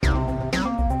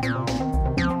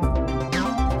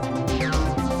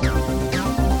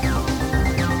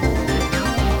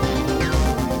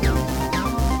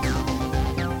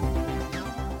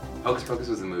Focus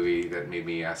was the movie that made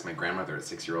me ask my grandmother at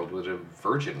 6-year-old what a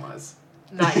virgin was.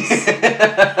 Nice.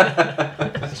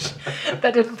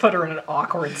 That didn't put her in an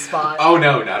awkward spot. Oh,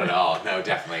 no, not at all. No,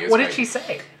 definitely. What did she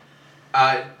say?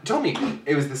 Told me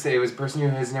it was a person who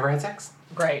has never had sex.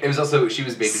 Great. It was also, she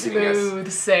was babysitting us.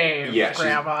 Smooth save, Yeah,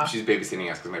 Grandma. she's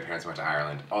babysitting us because my parents went to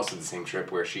Ireland. Also the same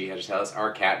trip where she had to tell us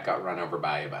our cat got run over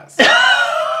by a bus.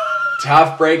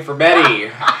 Tough break for Betty.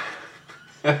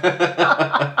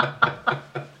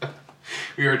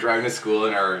 We were driving to school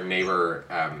and our neighbor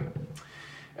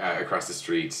across the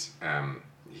street,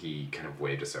 he kind of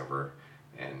waved us over.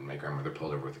 And my grandmother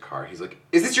pulled over with the car. He's like,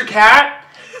 "Is this your cat?"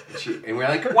 And we're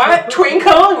like, "What?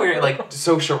 Twinkle?" And we were like,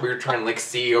 so short. We were trying to like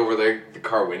see over the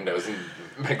car windows, and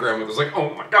my grandmother was like,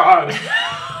 "Oh my god!"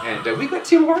 And we got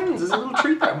Tim Hortons as a little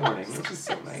treat that morning, which is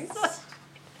so nice.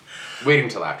 Waiting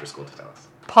until after school to tell us.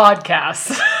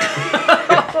 Podcasts.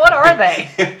 What are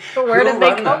they? Where did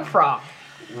they come from?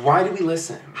 Why do we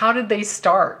listen? How did they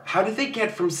start? How did they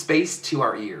get from space to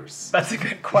our ears? That's a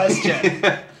good question.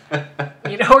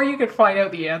 You know where you can find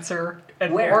out the answer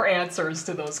and more answers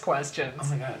to those questions? Oh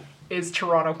my god. Is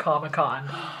Toronto Comic Con.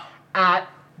 At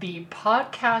the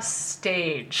podcast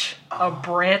stage, a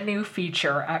brand new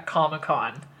feature at Comic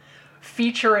Con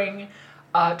featuring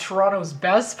Toronto's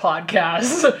best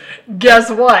podcast.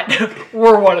 Guess what?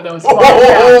 We're one of those podcasts.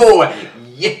 Oh,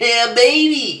 yeah,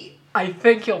 baby! I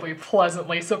think you'll be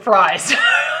pleasantly surprised.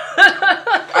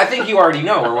 I think you already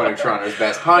know we're one of Toronto's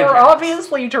best podcasts. We're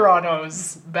obviously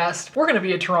Toronto's best. We're going to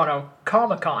be at Toronto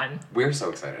Comic Con. We're so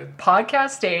excited.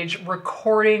 Podcast stage,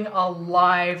 recording a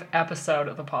live episode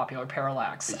of the Popular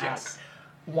Parallax Yes.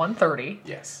 at 1:30.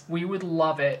 Yes. We would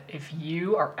love it if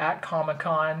you are at Comic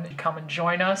Con. Come and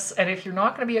join us. And if you're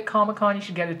not going to be at Comic Con, you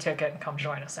should get a ticket and come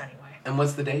join us anyway. And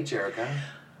what's the date, Jerica?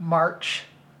 March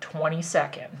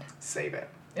 22nd. Save it.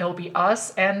 It'll be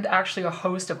us and actually a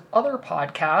host of other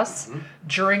podcasts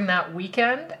during that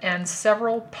weekend and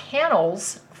several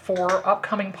panels for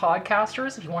upcoming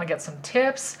podcasters. If you want to get some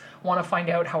tips, want to find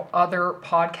out how other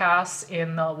podcasts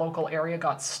in the local area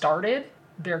got started,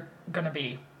 they're going to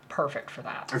be perfect for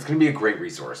that. It's going to be a great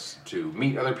resource to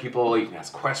meet other people. You can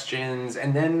ask questions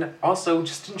and then also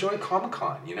just enjoy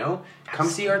Comic-Con, you know? Come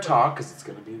see our talk because it's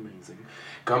going to be amazing.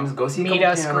 Go see a couple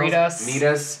panels. Greet us. Meet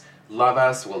us. Love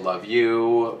us. We'll love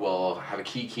you. We'll have a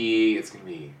kiki. It's going to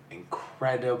be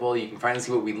incredible. You can finally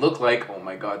see what we look like. Oh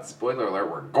my god, spoiler alert,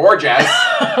 we're gorgeous.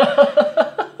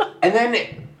 And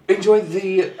then enjoy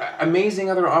the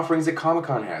amazing other offerings that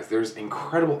Comic-Con has. There's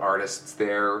incredible artists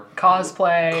there.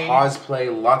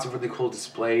 Cosplay, lots of really cool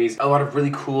displays, a lot of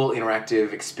really cool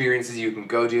interactive experiences you can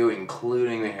go to,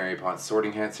 including the Harry Potter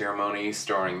sorting hat ceremony,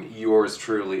 starring yours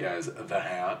truly as the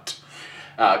Hat.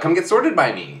 Come get sorted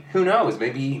by me. Who knows?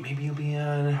 Maybe you'll be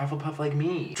a Hufflepuff like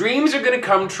me. Dreams are gonna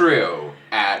come true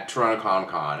at Toronto Comic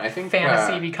Con. I think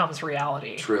fantasy becomes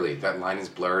reality. Truly, that line is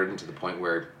blurred into the point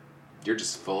where you're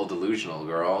just full delusional,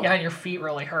 girl. Yeah, and your feet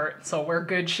really hurt, so wear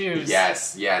good shoes.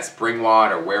 Yes. Bring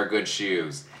water, wear good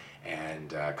shoes, and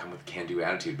come with a can-do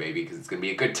attitude, baby, because it's gonna be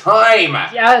a good time.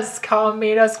 Yes, come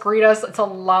meet us, greet us. It's a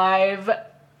live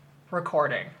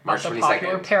recording. March 22nd.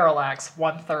 Popular Parallax,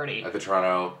 1:30. At the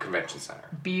Toronto Convention Center.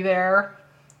 Be there.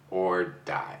 Or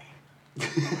die.